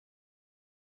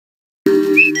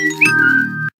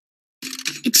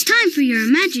time for your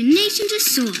imagination to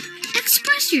soar.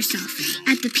 Express yourself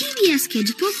at the PBS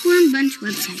Kids Bookworm Bunch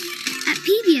website at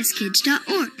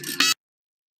pbskids.org.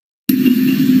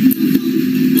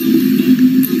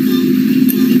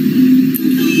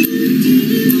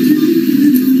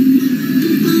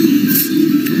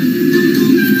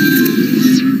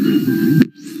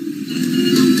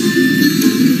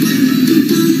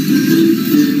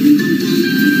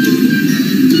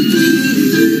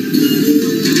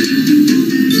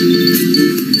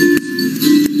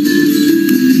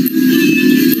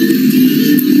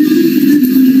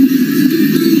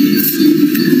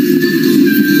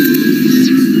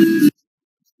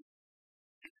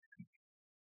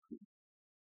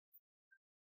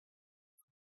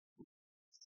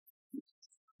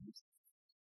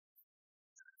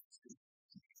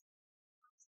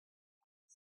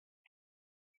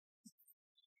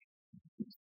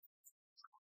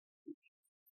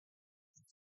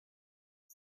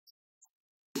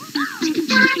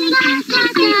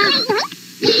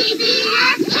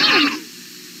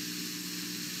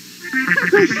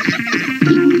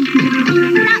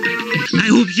 I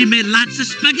hope she made lots of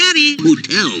spaghetti.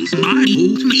 Hotels are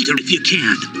meter if you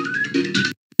can.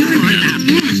 You're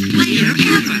the best player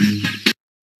ever.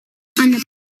 On the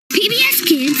PBS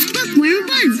Kids Bookworm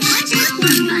Bunch.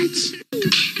 Bookworm Bunch.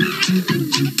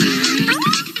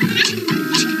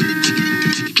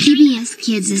 PBS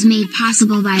Kids is made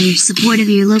possible by your support of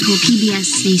your local PBS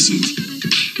station.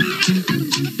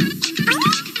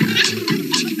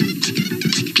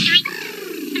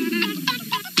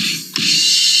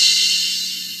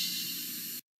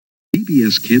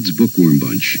 PBS Kids Bookworm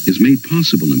Bunch is made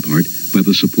possible in part by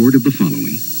the support of the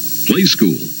following. Play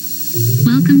School.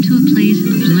 Welcome to a place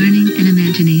of learning and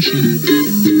imagination.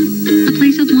 A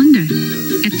place of wonder,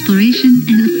 exploration,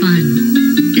 and fun.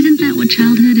 Isn't that what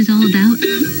childhood is all about?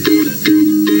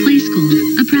 Play School,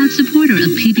 a proud supporter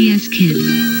of PBS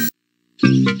Kids.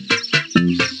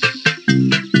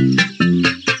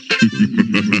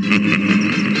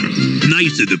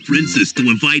 Nice of the princess to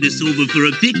invite us over for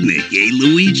a picnic, eh,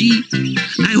 Luigi?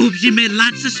 I hope she made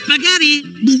lots of spaghetti.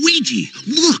 Luigi,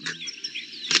 look!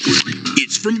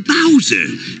 It's from Bowser.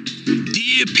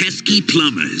 Dear pesky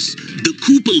plumbers, the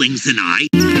Koopalings and I...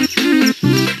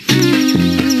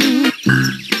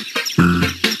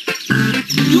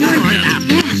 You're the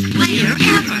best player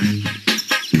ever.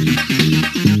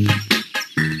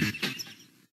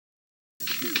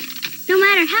 No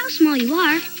matter how small you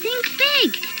are, think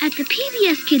big at the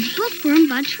PBS Kids Bookworm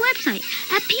Bunch website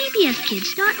at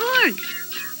pbskids.org.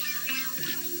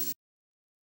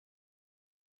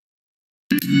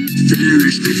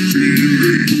 First the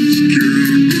feelings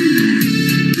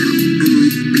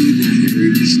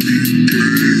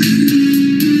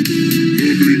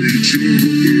loving each other,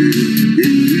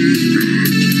 what we've got,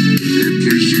 our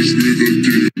places with a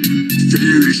dip.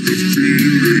 First the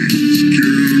feelings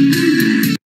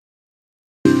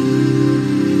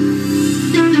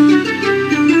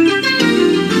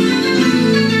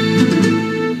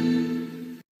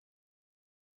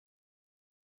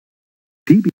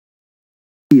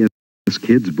PBS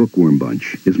Kids Bookworm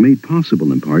Bunch is made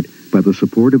possible in part by the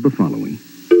support of the following.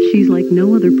 She's like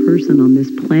no other person on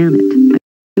this planet.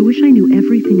 I wish I knew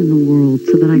everything in the world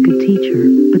so that I could teach her.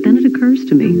 But then it occurs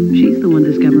to me, she's the one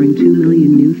discovering 2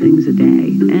 million new things a day.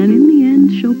 And in the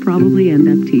end, she'll probably end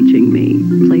up teaching me.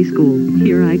 Play School,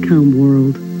 here I come,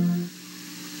 world.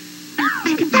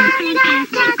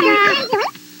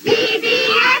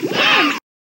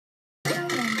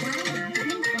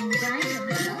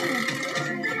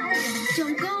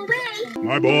 Don't go away.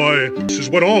 My boy, this is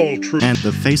what all true... And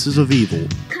the faces of evil.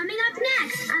 Coming up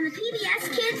next on the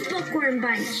PBS Kids Bookworm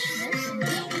Bunch.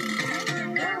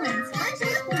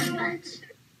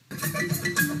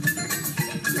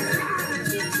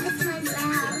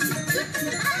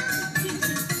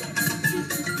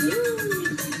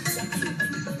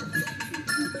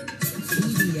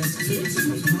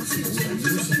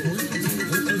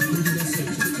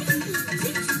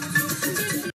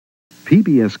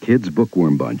 PBS Kids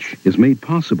Bookworm Bunch is made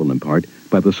possible in part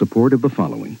by the support of the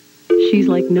following. She's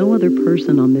like no other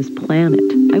person on this planet.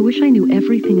 I wish I knew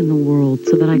everything in the world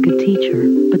so that I could teach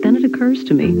her. But then it occurs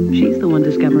to me, she's the one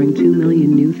discovering 2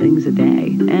 million new things a day.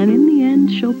 And in the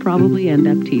end, she'll probably end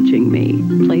up teaching me.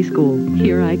 Play School,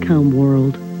 here I come,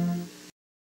 world.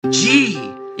 Gee,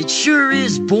 it sure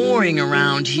is boring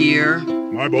around here.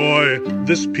 My boy,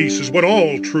 this piece is what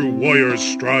all true warriors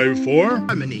strive for.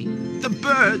 Harmony. The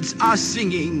birds are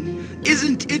singing.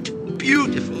 Isn't it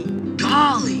beautiful?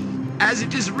 Golly. As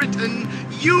it is written,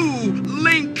 you,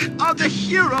 Link, are the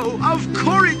hero of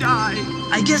Corridai.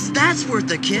 I guess that's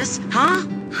worth a kiss, huh?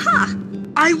 Ha!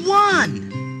 I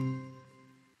won!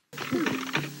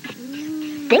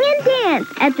 Sing and dance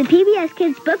at the PBS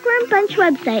Kids Bookworm Bunch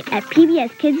website at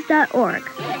pbskids.org.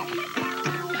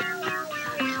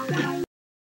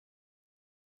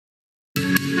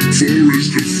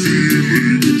 Forest of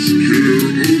feelings care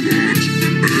a lot,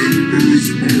 and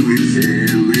earth aren't far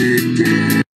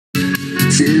apart.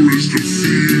 Forest of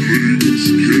feelings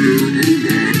care a lot,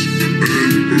 and earth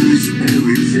aren't far apart.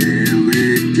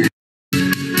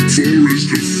 Forest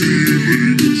of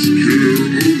feelings care a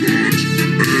lot, and earth aren't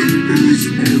far apart.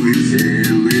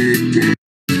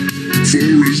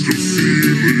 Forest of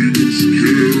feelings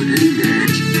care a lot,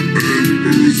 and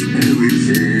earth aren't far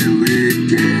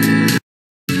apart.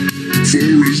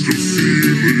 Forest of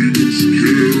feelings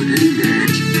care a lot, and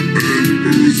earth aren't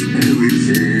far apart.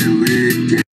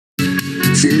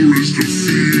 Forest of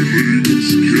feelings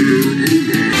care a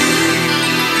lot.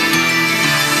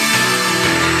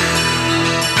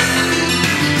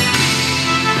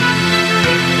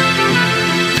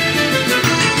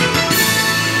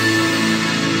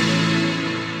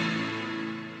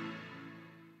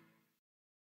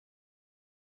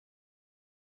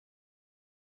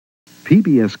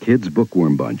 PBS Kids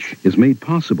Bookworm Bunch is made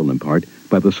possible in part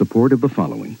by the support of the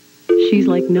following. She's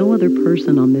like no other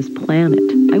person on this planet.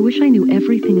 I wish I knew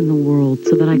everything in the world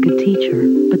so that I could teach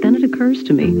her. But then it occurs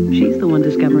to me, she's the one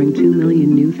discovering 2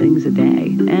 million new things a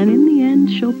day. And in the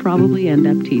end, she'll probably end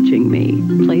up teaching me.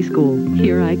 Play school.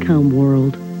 Here I come,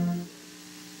 world.